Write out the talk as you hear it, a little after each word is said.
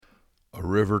A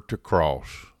River to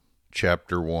Cross,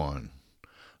 Chapter 1.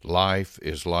 Life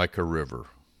is like a river,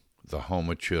 the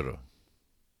Homochitto.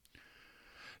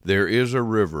 There is a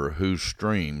river whose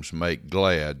streams make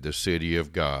glad the city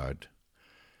of God.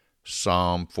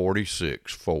 Psalm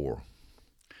 46:4.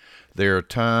 There are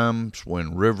times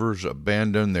when rivers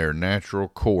abandon their natural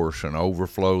course and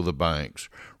overflow the banks,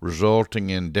 resulting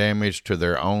in damage to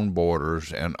their own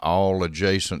borders and all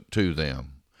adjacent to them.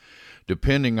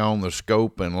 Depending on the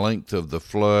scope and length of the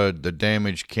flood, the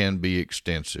damage can be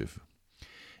extensive.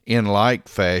 In like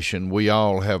fashion, we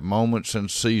all have moments and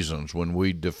seasons when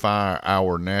we defy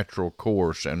our natural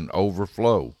course and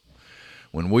overflow.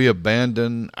 When we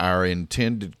abandon our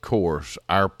intended course,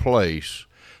 our place,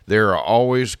 there are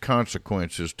always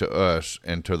consequences to us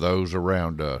and to those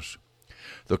around us.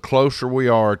 The closer we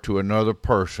are to another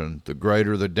person, the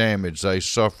greater the damage they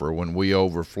suffer when we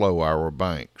overflow our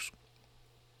banks.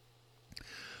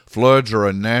 Floods are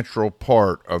a natural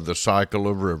part of the cycle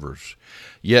of rivers,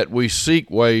 yet we seek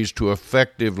ways to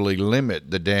effectively limit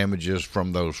the damages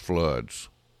from those floods.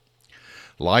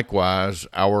 Likewise,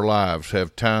 our lives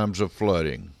have times of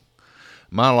flooding.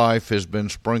 My life has been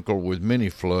sprinkled with many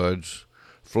floods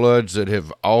that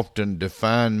have often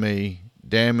defined me,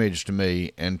 damaged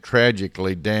me, and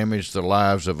tragically damaged the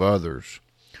lives of others.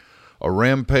 A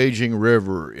rampaging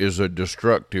river is a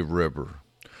destructive river.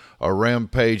 A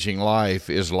rampaging life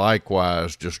is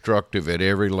likewise destructive at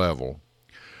every level.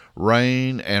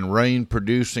 Rain and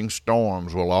rain-producing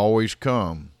storms will always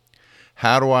come.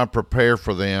 How do I prepare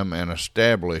for them and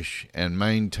establish and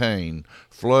maintain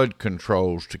flood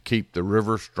controls to keep the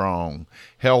river strong,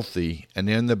 healthy, and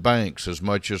in the banks as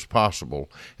much as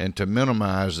possible, and to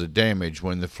minimize the damage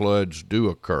when the floods do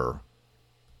occur?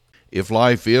 If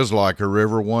life is like a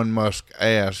river, one must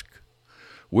ask,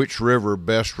 which river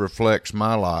best reflects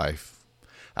my life?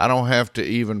 I don't have to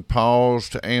even pause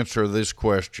to answer this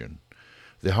question.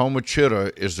 The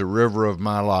Homochitto is the river of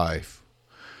my life.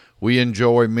 We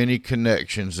enjoy many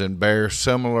connections and bear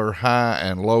similar high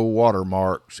and low water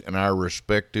marks in our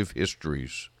respective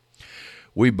histories.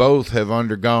 We both have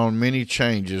undergone many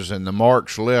changes, and the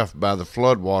marks left by the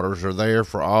floodwaters are there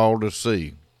for all to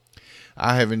see.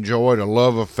 I have enjoyed a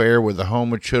love affair with the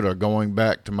Homochitto going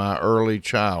back to my early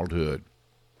childhood.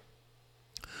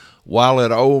 While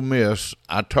at Ole Miss,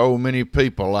 I told many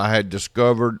people I had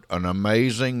discovered an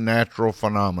amazing natural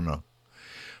phenomena.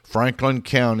 Franklin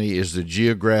County is the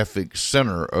geographic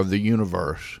center of the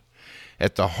universe.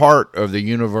 At the heart of the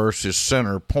universe's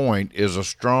center point is a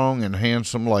strong and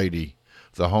handsome lady,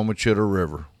 the Homochitto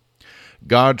River.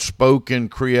 God spoke in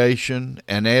creation,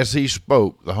 and as he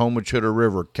spoke, the Homochitto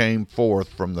River came forth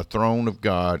from the throne of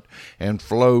God and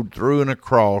flowed through and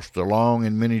across the long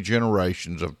and many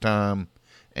generations of time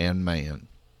and man.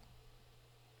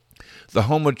 The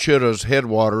Homochitto's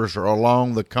headwaters are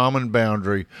along the common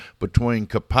boundary between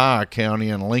Copiah County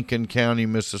and Lincoln County,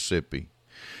 Mississippi.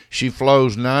 She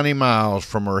flows 90 miles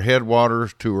from her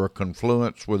headwaters to her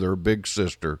confluence with her big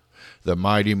sister, the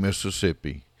mighty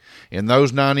Mississippi. In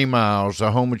those 90 miles,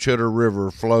 the Homochitto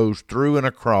River flows through and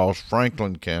across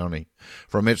Franklin County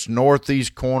from its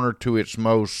northeast corner to its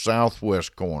most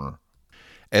southwest corner.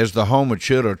 As the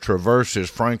Homochitto traverses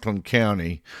Franklin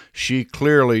County, she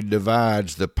clearly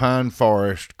divides the pine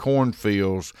forest,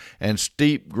 cornfields, and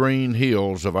steep green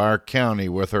hills of our county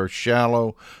with her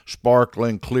shallow,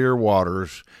 sparkling clear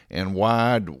waters and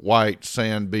wide, white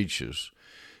sand beaches.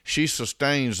 She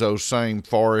sustains those same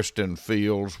forests and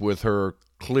fields with her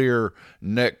clear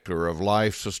nectar of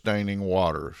life-sustaining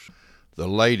waters. The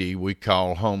lady we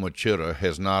call Homochitto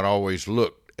has not always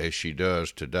looked as she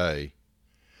does today.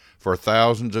 For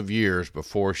thousands of years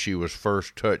before she was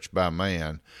first touched by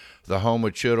man, the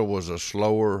Homochitto was a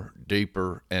slower,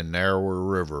 deeper, and narrower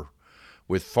river,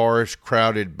 with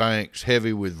forest-crowded banks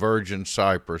heavy with virgin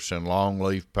cypress and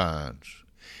longleaf pines.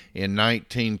 In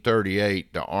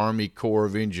 1938, the Army Corps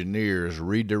of Engineers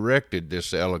redirected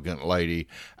this elegant lady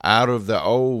out of the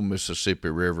old Mississippi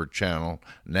River channel,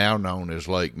 now known as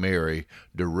Lake Mary,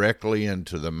 directly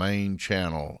into the main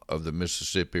channel of the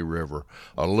Mississippi River,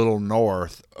 a little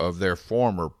north of their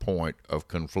former point of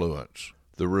confluence.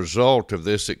 The result of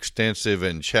this extensive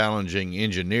and challenging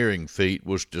engineering feat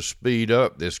was to speed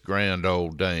up this grand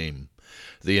old dame.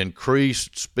 The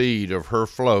increased speed of her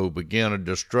flow began a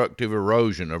destructive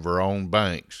erosion of her own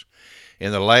banks.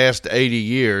 In the last 80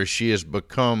 years, she has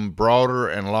become broader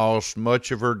and lost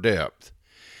much of her depth.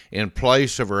 In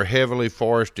place of her heavily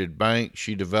forested banks,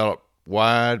 she developed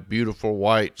wide, beautiful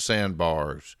white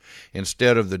sandbars.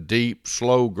 Instead of the deep,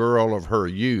 slow girl of her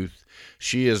youth,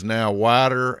 She is now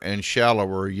wider and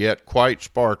shallower, yet quite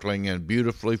sparkling and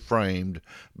beautifully framed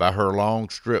by her long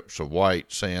strips of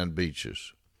white sand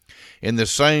beaches. In the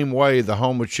same way the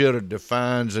Homochitto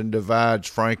defines and divides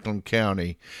Franklin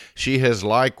County, she has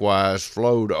likewise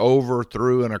flowed over,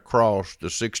 through, and across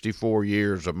the 64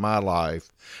 years of my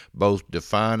life, both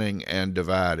defining and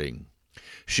dividing.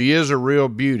 She is a real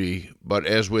beauty, but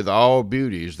as with all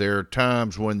beauties, there are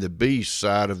times when the beast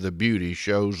side of the beauty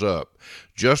shows up.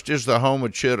 Just as the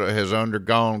Homochitto has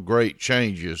undergone great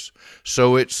changes,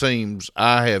 so it seems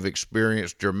I have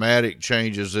experienced dramatic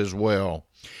changes as well,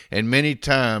 and many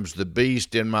times the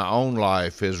beast in my own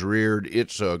life has reared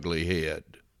its ugly head.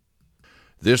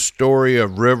 This story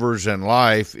of rivers and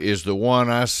life is the one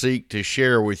I seek to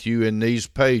share with you in these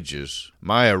pages.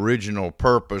 My original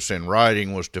purpose in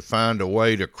writing was to find a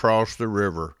way to cross the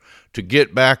river, to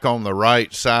get back on the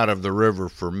right side of the river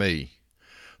for me.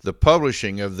 The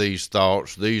publishing of these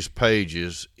thoughts, these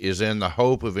pages, is in the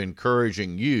hope of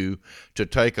encouraging you to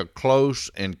take a close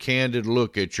and candid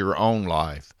look at your own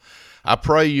life. I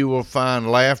pray you will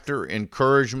find laughter,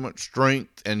 encouragement,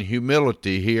 strength, and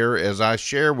humility here as I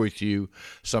share with you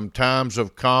some times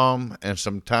of calm and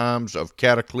some times of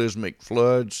cataclysmic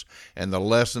floods and the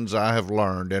lessons I have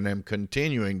learned and am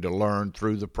continuing to learn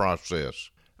through the process.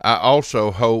 I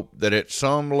also hope that at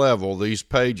some level these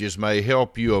pages may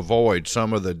help you avoid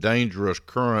some of the dangerous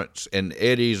currents and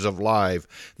eddies of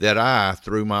life that I,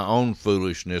 through my own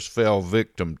foolishness, fell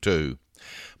victim to.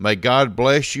 May God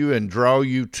bless you and draw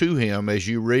you to Him as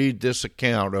you read this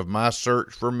account of my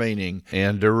search for meaning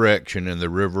and direction in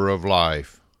the river of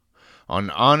life.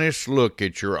 An honest look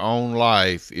at your own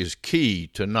life is key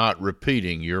to not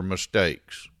repeating your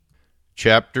mistakes.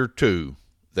 Chapter 2.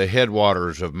 The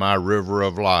Headwaters of My River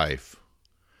of Life.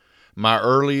 My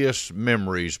earliest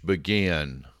memories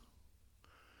begin.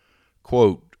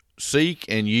 Quote, "Seek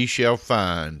and ye shall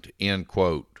find," end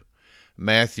quote.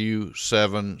 Matthew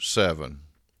 7:7.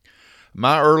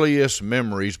 My earliest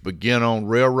memories begin on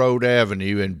Railroad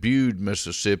Avenue in Bude,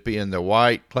 Mississippi, in the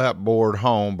white clapboard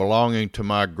home belonging to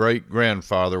my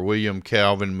great-grandfather, William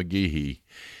Calvin McGehee.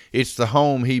 It's the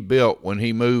home he built when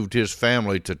he moved his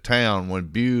family to town when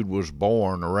Bude was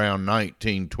born around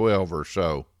 1912 or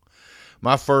so.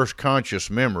 My first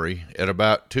conscious memory, at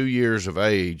about 2 years of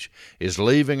age, is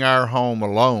leaving our home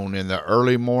alone in the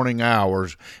early morning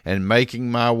hours and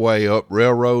making my way up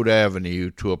Railroad Avenue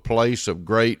to a place of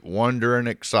great wonder and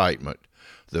excitement,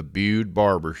 the Bude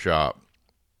Barber Shop.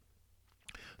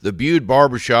 The Bude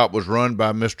Barber Shop was run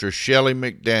by Mr. Shelley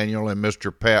McDaniel and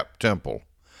Mr. Pap Temple.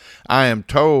 I am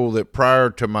told that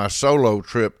prior to my solo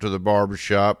trip to the barber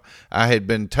shop, I had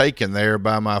been taken there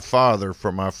by my father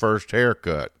for my first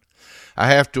haircut. I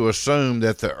have to assume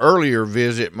that the earlier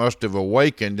visit must have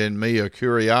awakened in me a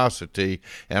curiosity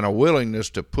and a willingness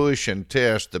to push and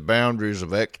test the boundaries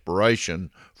of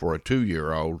exploration for a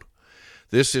 2-year-old.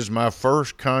 This is my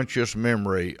first conscious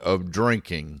memory of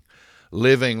drinking,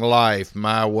 living life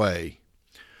my way.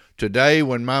 Today,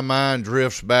 when my mind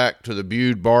drifts back to the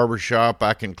Bude Barber Shop,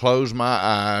 I can close my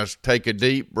eyes, take a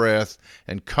deep breath,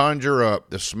 and conjure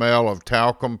up the smell of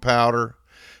talcum powder,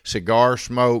 cigar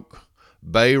smoke,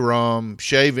 bay rum,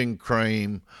 shaving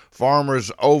cream,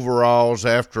 farmer's overalls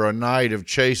after a night of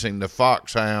chasing the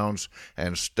foxhounds,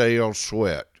 and stale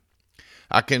sweat.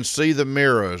 I can see the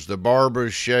mirrors, the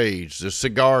barber's shades, the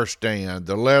cigar stand,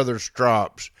 the leather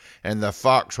strops, and the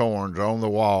foxhorns on the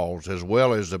walls, as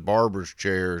well as the barber's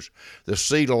chairs, the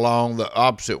seat along the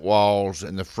opposite walls,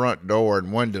 and the front door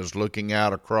and windows looking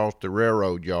out across the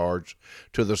railroad yards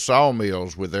to the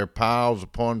sawmills with their piles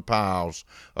upon piles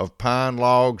of pine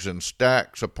logs and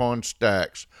stacks upon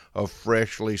stacks of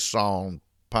freshly sawn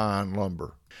pine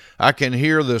lumber. I can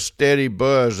hear the steady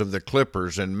buzz of the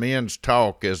clippers and men's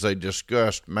talk as they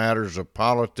discussed matters of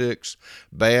politics,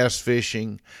 bass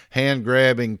fishing,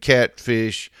 hand-grabbing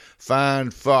catfish,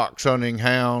 fine fox-hunting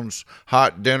hounds,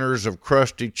 hot dinners of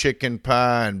crusty chicken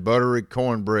pie and buttery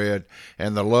cornbread,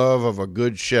 and the love of a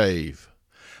good shave.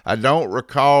 I don't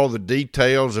recall the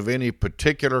details of any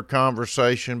particular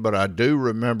conversation, but I do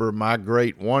remember my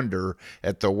great wonder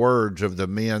at the words of the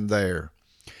men there.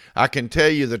 I can tell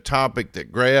you the topic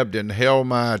that grabbed and held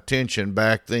my attention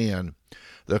back then,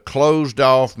 the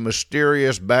closed-off,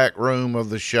 mysterious back room of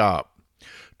the shop.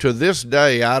 To this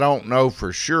day, I don't know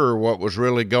for sure what was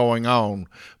really going on,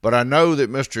 but I know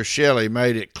that Mr. Shelley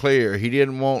made it clear he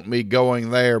didn't want me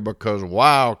going there because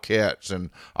wildcats and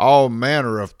all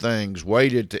manner of things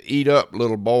waited to eat up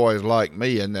little boys like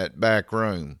me in that back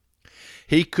room.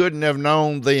 He couldn't have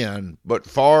known then, but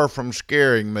far from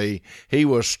scaring me, he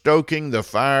was stoking the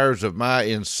fires of my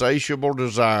insatiable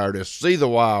desire to see the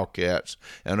wildcats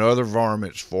and other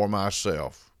varmints for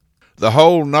myself. The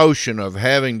whole notion of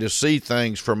having to see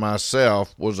things for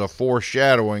myself was a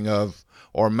foreshadowing of,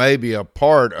 or maybe a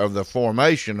part of the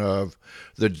formation of,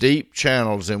 the deep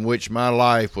channels in which my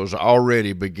life was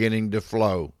already beginning to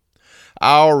flow.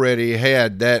 I already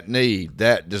had that need,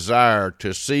 that desire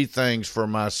to see things for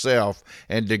myself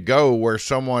and to go where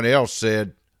someone else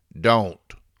said, don't.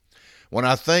 When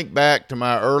I think back to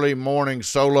my early morning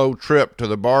solo trip to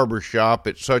the barber shop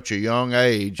at such a young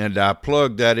age, and I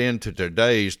plug that into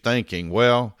today's thinking,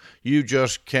 well, you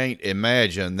just can't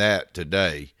imagine that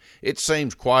today. It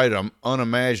seems quite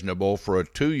unimaginable for a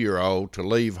 2-year-old to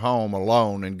leave home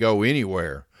alone and go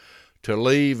anywhere. To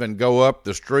leave and go up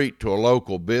the street to a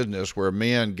local business where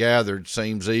men gathered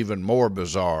seems even more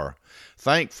bizarre.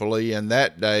 Thankfully, in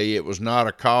that day, it was not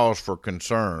a cause for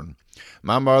concern.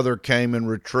 My mother came and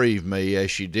retrieved me,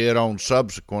 as she did on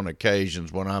subsequent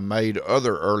occasions when I made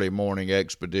other early morning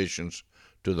expeditions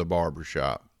to the barber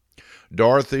shop.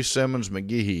 Dorothy Simmons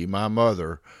McGehee, my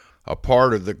mother, a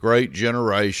part of the great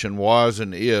generation, was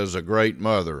and is a great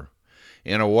mother.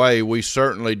 In a way we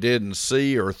certainly didn't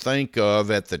see or think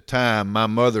of at the time, my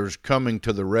mother's coming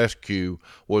to the rescue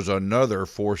was another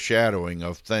foreshadowing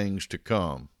of things to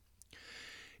come.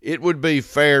 It would be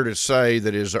fair to say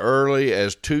that as early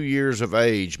as 2 years of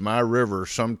age, my river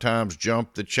sometimes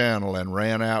jumped the channel and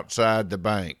ran outside the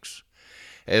banks.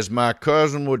 As my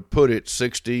cousin would put it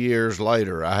 60 years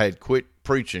later, I had quit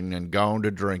preaching and gone to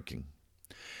drinking.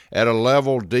 At a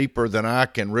level deeper than I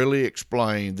can really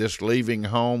explain, this leaving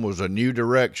home was a new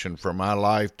direction for my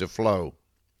life to flow.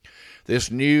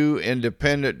 This new,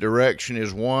 independent direction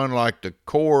is one like the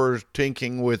cores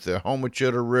tinking with the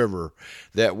Homochitto River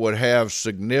that would have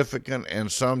significant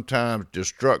and sometimes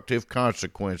destructive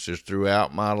consequences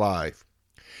throughout my life.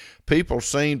 People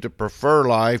seem to prefer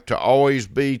life to always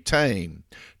be tame,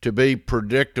 to be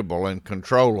predictable and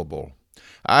controllable.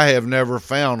 I have never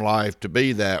found life to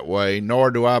be that way, nor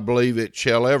do I believe it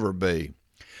shall ever be.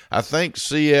 I think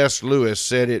C.S. Lewis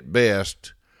said it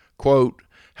best, quote,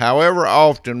 "However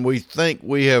often we think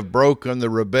we have broken the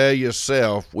rebellious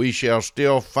self, we shall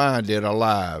still find it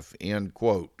alive," end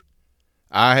quote.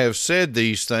 I have said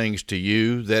these things to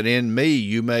you, that in me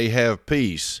you may have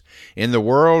peace. In the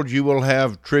world you will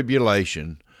have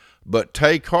tribulation, but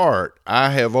take heart,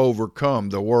 I have overcome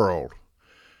the world.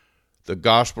 The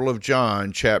Gospel of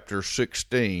John, chapter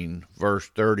 16, verse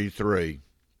 33.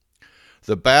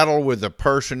 The battle with the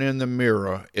person in the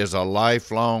mirror is a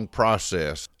lifelong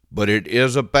process, but it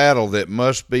is a battle that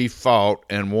must be fought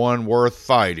and one worth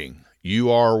fighting.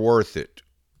 You are worth it.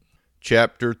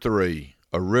 Chapter 3.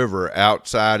 A river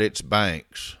outside its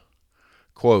banks.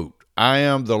 Quote, "I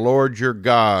am the Lord your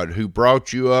God who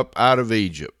brought you up out of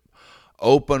Egypt.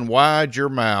 Open wide your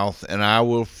mouth and I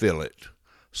will fill it."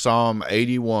 Psalm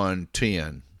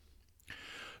 81:10.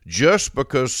 Just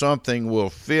because something will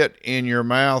fit in your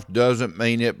mouth doesn't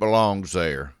mean it belongs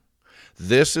there.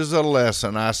 This is a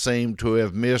lesson I seem to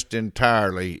have missed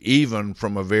entirely, even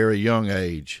from a very young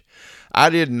age. I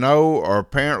didn't know, or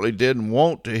apparently didn't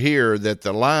want to hear, that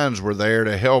the lines were there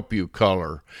to help you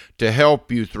color, to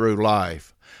help you through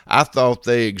life. I thought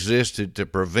they existed to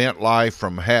prevent life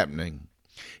from happening.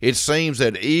 It seems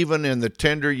that even in the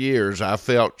tender years I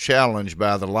felt challenged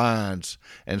by the lines,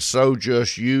 and so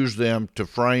just used them to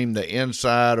frame the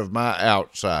inside of my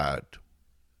outside.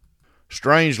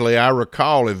 Strangely, I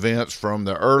recall events from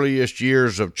the earliest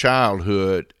years of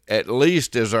childhood, at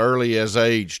least as early as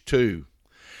age 2.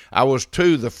 I was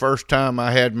 2 the first time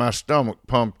I had my stomach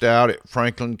pumped out at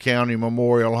Franklin County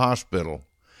Memorial Hospital.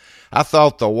 I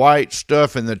thought the white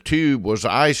stuff in the tube was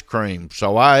ice cream,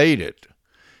 so I ate it.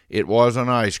 It wasn't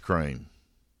ice cream.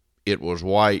 It was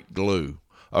white glue,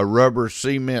 a rubber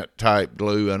cement type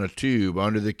glue in a tube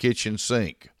under the kitchen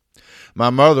sink. My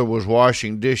mother was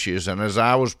washing dishes, and as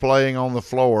I was playing on the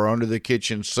floor under the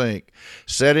kitchen sink,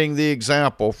 setting the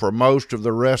example for most of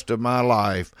the rest of my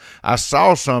life, I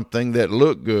saw something that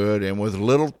looked good, and with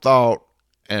little thought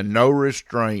and no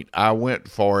restraint, I went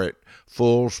for it,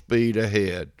 full speed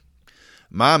ahead.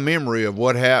 My memory of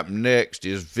what happened next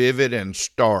is vivid and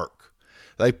stark.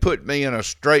 They put me in a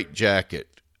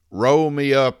straitjacket, rolled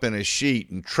me up in a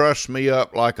sheet, and trussed me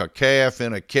up like a calf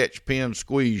in a catch-pin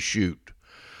squeeze chute.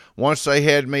 Once they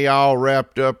had me all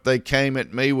wrapped up, they came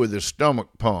at me with a stomach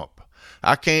pump.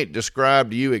 I can't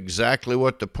describe to you exactly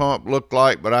what the pump looked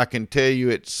like, but I can tell you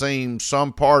it seemed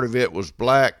some part of it was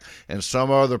black and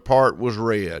some other part was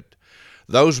red.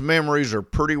 Those memories are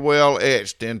pretty well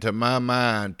etched into my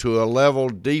mind to a level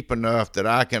deep enough that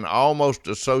I can almost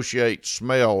associate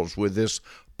smells with this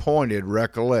pointed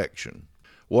recollection.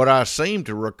 What I seem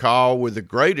to recall with the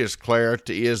greatest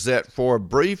clarity is that for a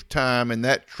brief time in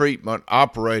that treatment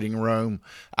operating room,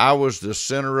 I was the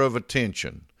center of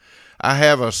attention. I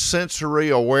have a sensory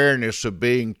awareness of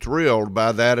being thrilled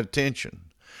by that attention.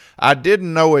 I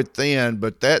didn't know it then,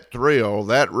 but that thrill,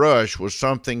 that rush, was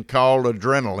something called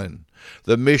adrenaline,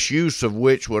 the misuse of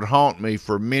which would haunt me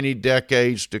for many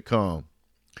decades to come.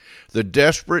 The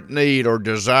desperate need or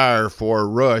desire for a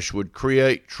rush would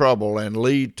create trouble and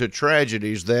lead to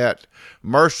tragedies that,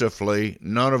 mercifully,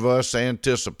 none of us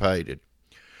anticipated.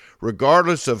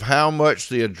 Regardless of how much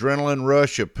the adrenaline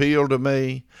rush appealed to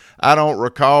me, I don't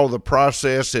recall the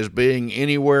process as being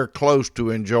anywhere close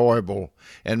to enjoyable,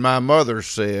 and my mother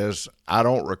says, I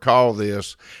don't recall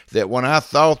this, that when I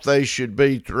thought they should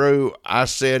be through, I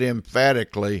said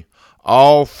emphatically,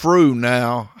 "All through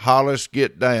now, Hollis,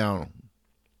 get down."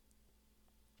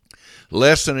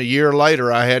 Less than a year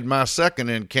later, I had my second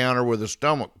encounter with a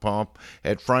stomach pump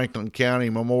at Franklin County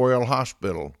Memorial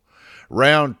Hospital.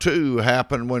 Round 2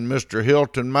 happened when Mr.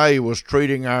 Hilton May was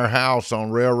treating our house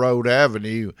on Railroad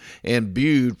Avenue in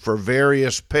Bude for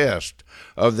various pests,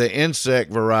 of the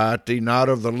insect variety, not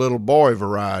of the little boy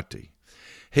variety.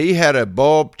 He had a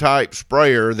bulb-type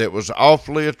sprayer that was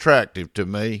awfully attractive to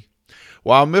me.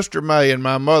 While Mr. May and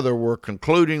my mother were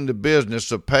concluding the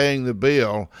business of paying the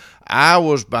bill, I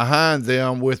was behind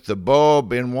them with the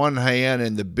bulb in one hand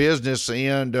and the business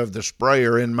end of the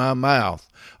sprayer in my mouth,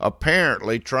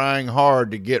 apparently trying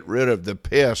hard to get rid of the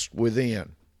pest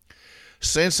within.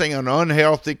 Sensing an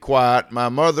unhealthy quiet, my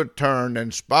mother turned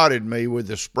and spotted me with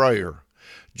the sprayer.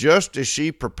 Just as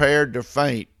she prepared to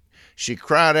faint, she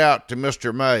cried out to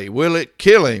Mr. May, "Will it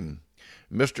kill him?"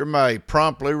 Mr. May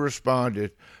promptly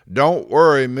responded, "Don't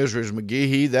worry, Mrs.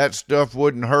 McGehee, that stuff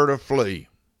wouldn't hurt a flea."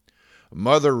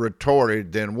 Mother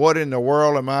retorted, "Then what in the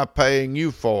world am I paying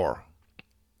you for?"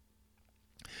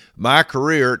 My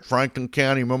career at Franklin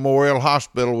County Memorial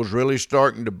Hospital was really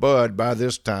starting to bud by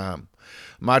this time.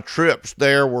 My trips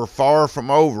there were far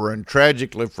from over, and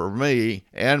tragically for me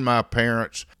and my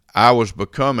parents, I was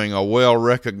becoming a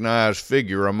well-recognized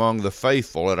figure among the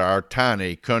faithful at our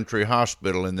tiny country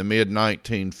hospital in the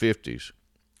mid-1950s.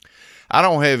 I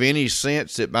don't have any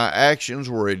sense that my actions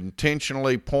were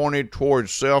intentionally pointed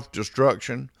towards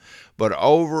self-destruction, but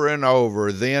over and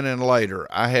over, then and later,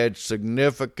 I had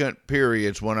significant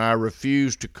periods when I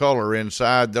refused to color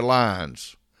inside the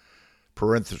lines.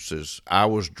 Parentheses, I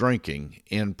was drinking,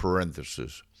 in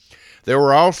parentheses. There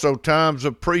were also times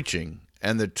of preaching,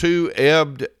 and the two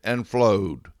ebbed and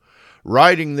flowed.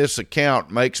 Writing this account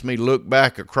makes me look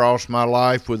back across my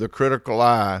life with a critical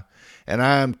eye, and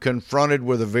I am confronted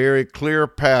with a very clear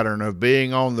pattern of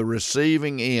being on the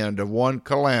receiving end of one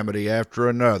calamity after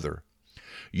another,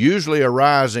 usually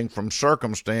arising from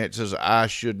circumstances I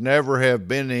should never have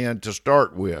been in to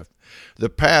start with. The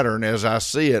pattern, as I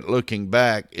see it looking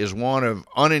back, is one of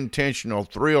unintentional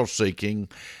thrill-seeking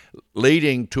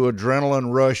leading to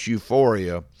adrenaline rush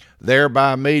euphoria,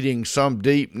 thereby meeting some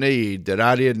deep need that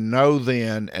I didn't know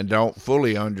then and don't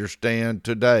fully understand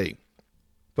today.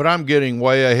 But I'm getting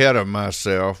way ahead of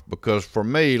myself because for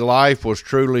me, life was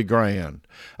truly grand.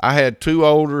 I had two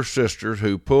older sisters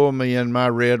who pulled me in my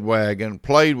red wagon,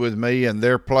 played with me in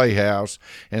their playhouse,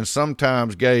 and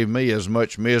sometimes gave me as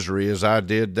much misery as I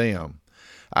did them.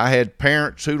 I had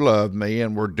parents who loved me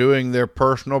and were doing their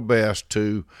personal best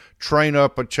to train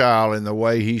up a child in the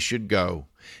way he should go.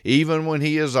 Even when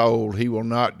he is old, he will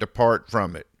not depart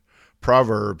from it.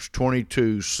 Proverbs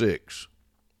 22:6.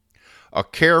 A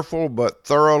careful but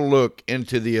thorough look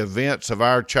into the events of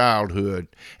our childhood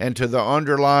and to the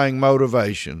underlying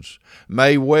motivations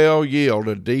may well yield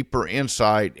a deeper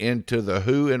insight into the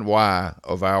who and why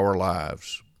of our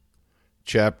lives.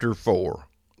 Chapter 4.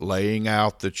 Laying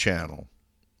out the channel.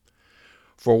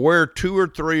 For where 2 or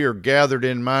 3 are gathered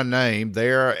in my name,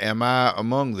 there am I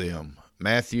among them.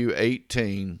 Matthew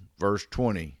 18, verse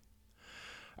 20.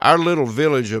 Our little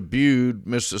village of Bude,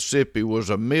 Mississippi,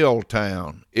 was a mill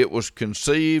town. It was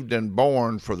conceived and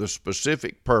born for the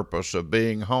specific purpose of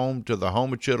being home to the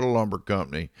Homochitto Lumber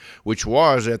Company, which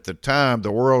was at the time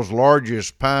the world's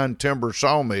largest pine timber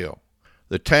sawmill.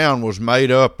 The town was made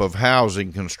up of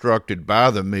housing constructed by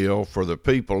the mill for the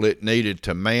people it needed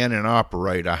to man and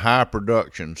operate a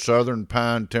high-production southern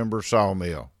pine timber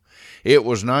sawmill. It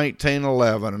was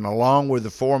 1911, and along with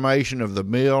the formation of the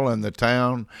mill and the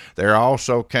town, there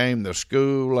also came the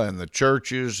school and the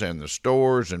churches and the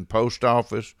stores and post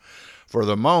office. For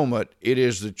the moment, it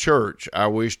is the church I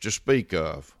wish to speak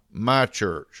of, my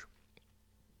church.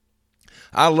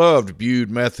 I loved Bude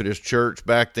Methodist Church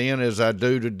back then as I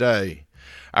do today.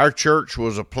 Our church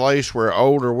was a place where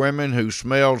older women who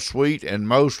smelled sweet and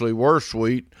mostly were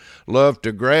sweet loved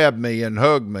to grab me and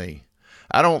hug me.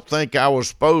 I don't think I was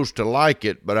supposed to like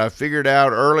it, but I figured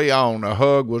out early on a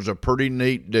hug was a pretty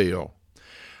neat deal.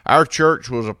 Our church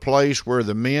was a place where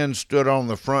the men stood on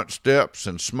the front steps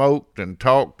and smoked and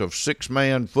talked of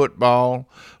six-man football,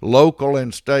 local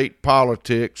and state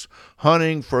politics,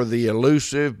 hunting for the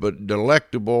elusive but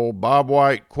delectable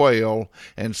bobwhite quail,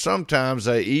 and sometimes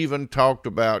they even talked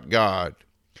about God.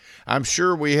 I'm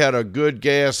sure we had a good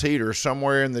gas heater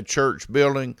somewhere in the church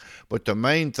building, but the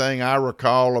main thing I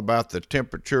recall about the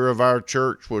temperature of our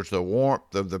church was the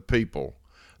warmth of the people,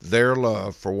 their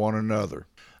love for one another.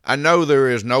 I know there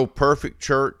is no perfect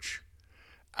church.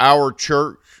 Our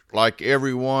church, like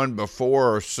everyone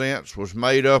before or since, was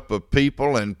made up of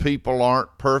people, and people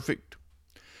aren't perfect.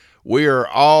 We are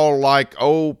all like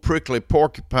old prickly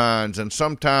porcupines, and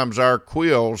sometimes our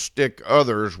quills stick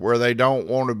others where they don't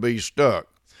want to be stuck.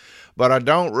 But I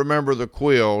don't remember the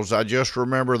quills, I just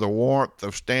remember the warmth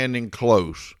of standing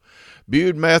close.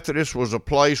 Bude Methodist was a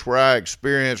place where I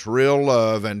experienced real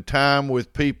love and time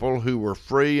with people who were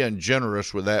free and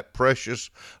generous with that precious,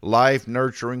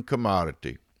 life-nurturing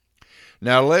commodity.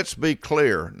 Now let's be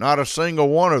clear, not a single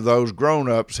one of those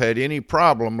grown-ups had any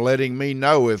problem letting me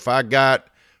know if I got,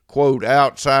 quote,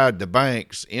 outside the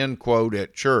banks, end quote,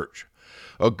 at church.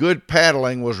 A good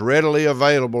paddling was readily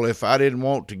available if I didn't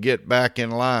want to get back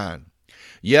in line.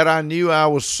 Yet I knew I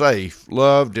was safe,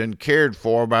 loved, and cared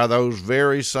for by those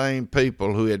very same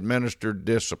people who administered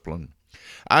discipline.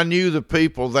 I knew the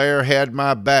people there had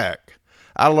my back.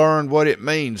 I learned what it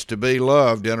means to be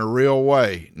loved in a real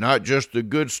way, not just the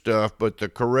good stuff, but the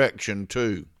correction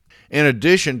too. In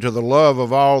addition to the love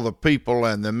of all the people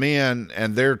and the men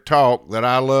and their talk that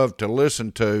I loved to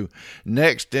listen to,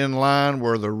 next in line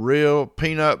were the real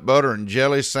peanut butter and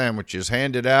jelly sandwiches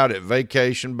handed out at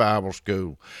Vacation Bible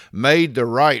School, made the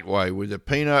right way with the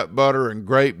peanut butter and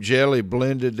grape jelly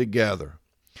blended together.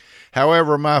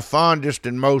 However, my fondest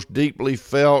and most deeply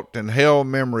felt and held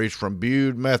memories from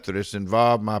Bude Methodist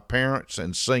involved my parents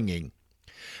and singing.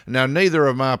 Now, neither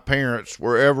of my parents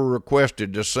were ever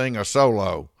requested to sing a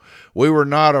solo. We were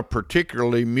not a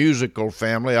particularly musical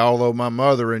family, although my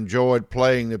mother enjoyed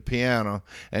playing the piano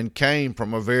and came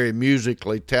from a very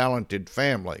musically talented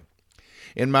family.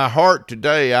 In my heart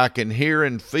today, I can hear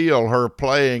and feel her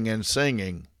playing and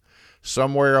singing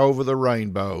Somewhere Over the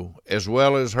Rainbow, as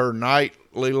well as her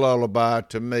nightly lullaby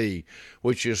to me,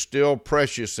 which is still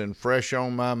precious and fresh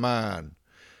on my mind.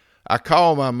 I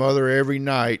call my mother every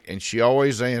night, and she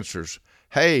always answers,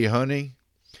 "Hey, honey."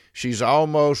 She's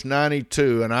almost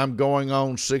 92, and I'm going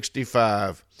on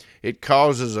 65. It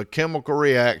causes a chemical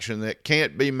reaction that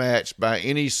can't be matched by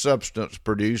any substance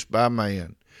produced by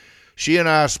man. She and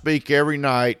I speak every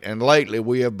night, and lately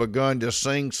we have begun to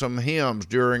sing some hymns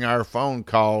during our phone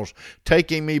calls,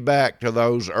 taking me back to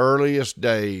those earliest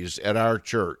days at our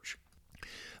church.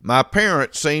 My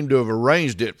parents seem to have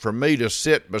arranged it for me to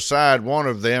sit beside one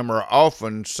of them, or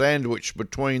often sandwiched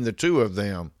between the two of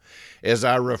them. As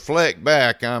I reflect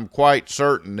back, I'm quite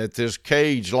certain that this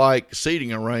cage-like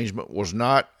seating arrangement was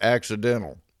not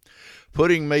accidental.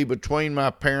 Putting me between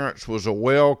my parents was a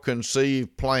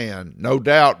well-conceived plan, no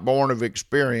doubt born of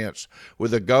experience,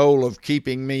 with the goal of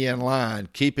keeping me in line,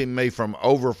 keeping me from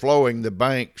overflowing the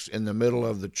banks in the middle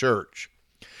of the church.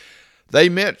 They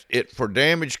meant it for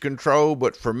damage control,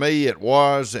 but for me it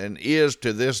was and is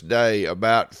to this day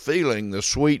about feeling the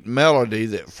sweet melody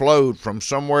that flowed from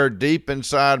somewhere deep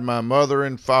inside my mother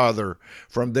and father,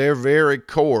 from their very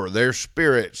core, their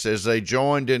spirits, as they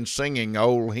joined in singing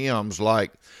old hymns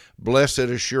like Blessed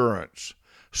Assurance,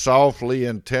 Softly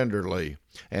and Tenderly,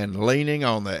 and Leaning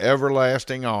on the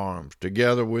Everlasting Arms,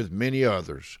 together with many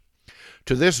others.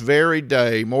 To this very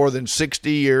day, more than 60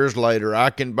 years later,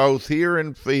 I can both hear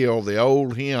and feel the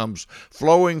old hymns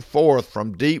flowing forth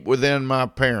from deep within my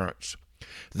parents.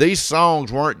 These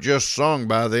songs weren't just sung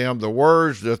by them. The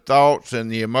words, the thoughts,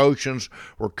 and the emotions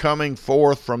were coming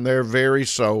forth from their very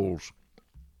souls.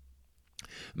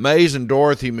 Mays and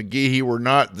Dorothy McGehee were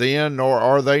not then, nor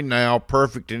are they now,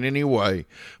 perfect in any way,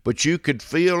 but you could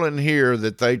feel and hear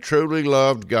that they truly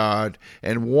loved God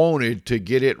and wanted to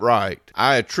get it right.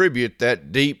 I attribute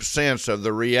that deep sense of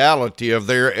the reality of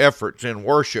their efforts in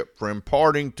worship for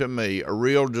imparting to me a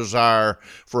real desire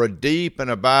for a deep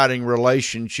and abiding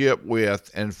relationship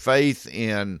with and faith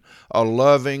in a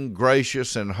loving,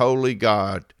 gracious, and holy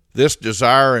God. This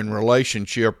desire and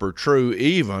relationship are true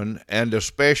even and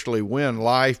especially when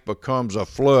life becomes a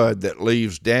flood that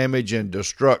leaves damage and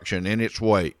destruction in its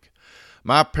wake.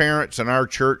 My parents and our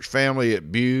church family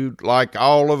at Bude, like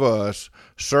all of us,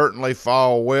 certainly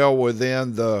fall well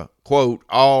within the, quote,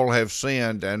 all have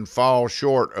sinned and fall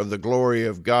short of the glory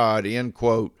of God, end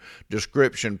quote,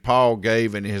 description Paul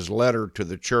gave in his letter to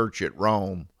the church at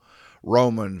Rome,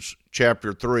 Romans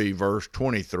chapter 3, verse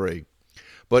 23.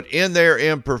 But in their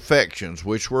imperfections,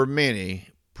 which were many,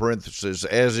 parentheses,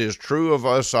 as is true of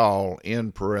us all,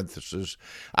 in parentheses,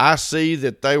 I see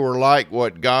that they were like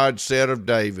what God said of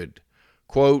David.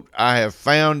 Quote, I have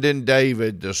found in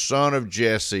David, the son of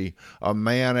Jesse, a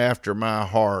man after my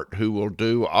heart who will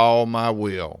do all my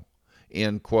will.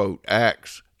 End quote.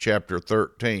 Acts chapter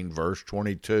 13, verse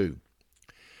 22.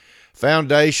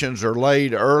 Foundations are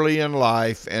laid early in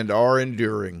life and are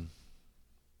enduring.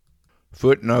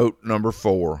 Footnote number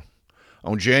 4.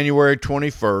 On January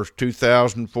 21st,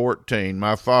 2014,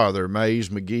 my father, Mays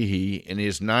McGehee, in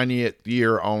his 90th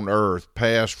year on earth,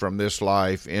 passed from this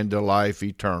life into life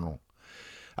eternal.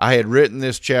 I had written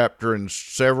this chapter in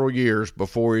several years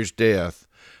before his death.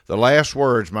 The last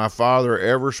words my father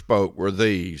ever spoke were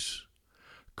these: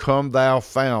 Come thou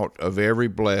fount of every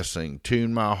blessing,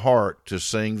 tune my heart to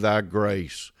sing thy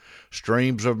grace.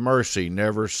 Streams of mercy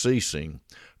never ceasing,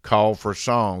 call for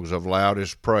songs of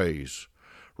loudest praise.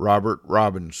 Robert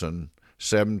Robinson,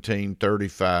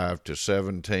 1735 to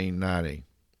 1790.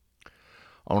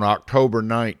 On October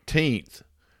 19th,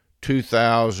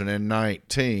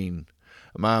 2019,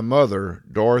 my mother,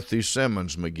 Dorothy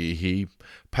Simmons McGehee,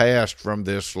 passed from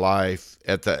this life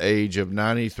at the age of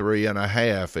 93 and a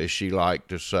half, as she liked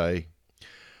to say.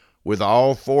 With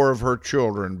all 4 of her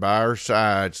children by her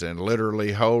sides and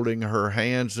literally holding her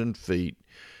hands and feet,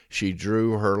 she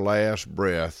drew her last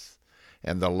breath,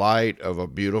 and the light of a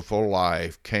beautiful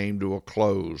life came to a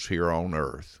close here on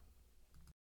earth.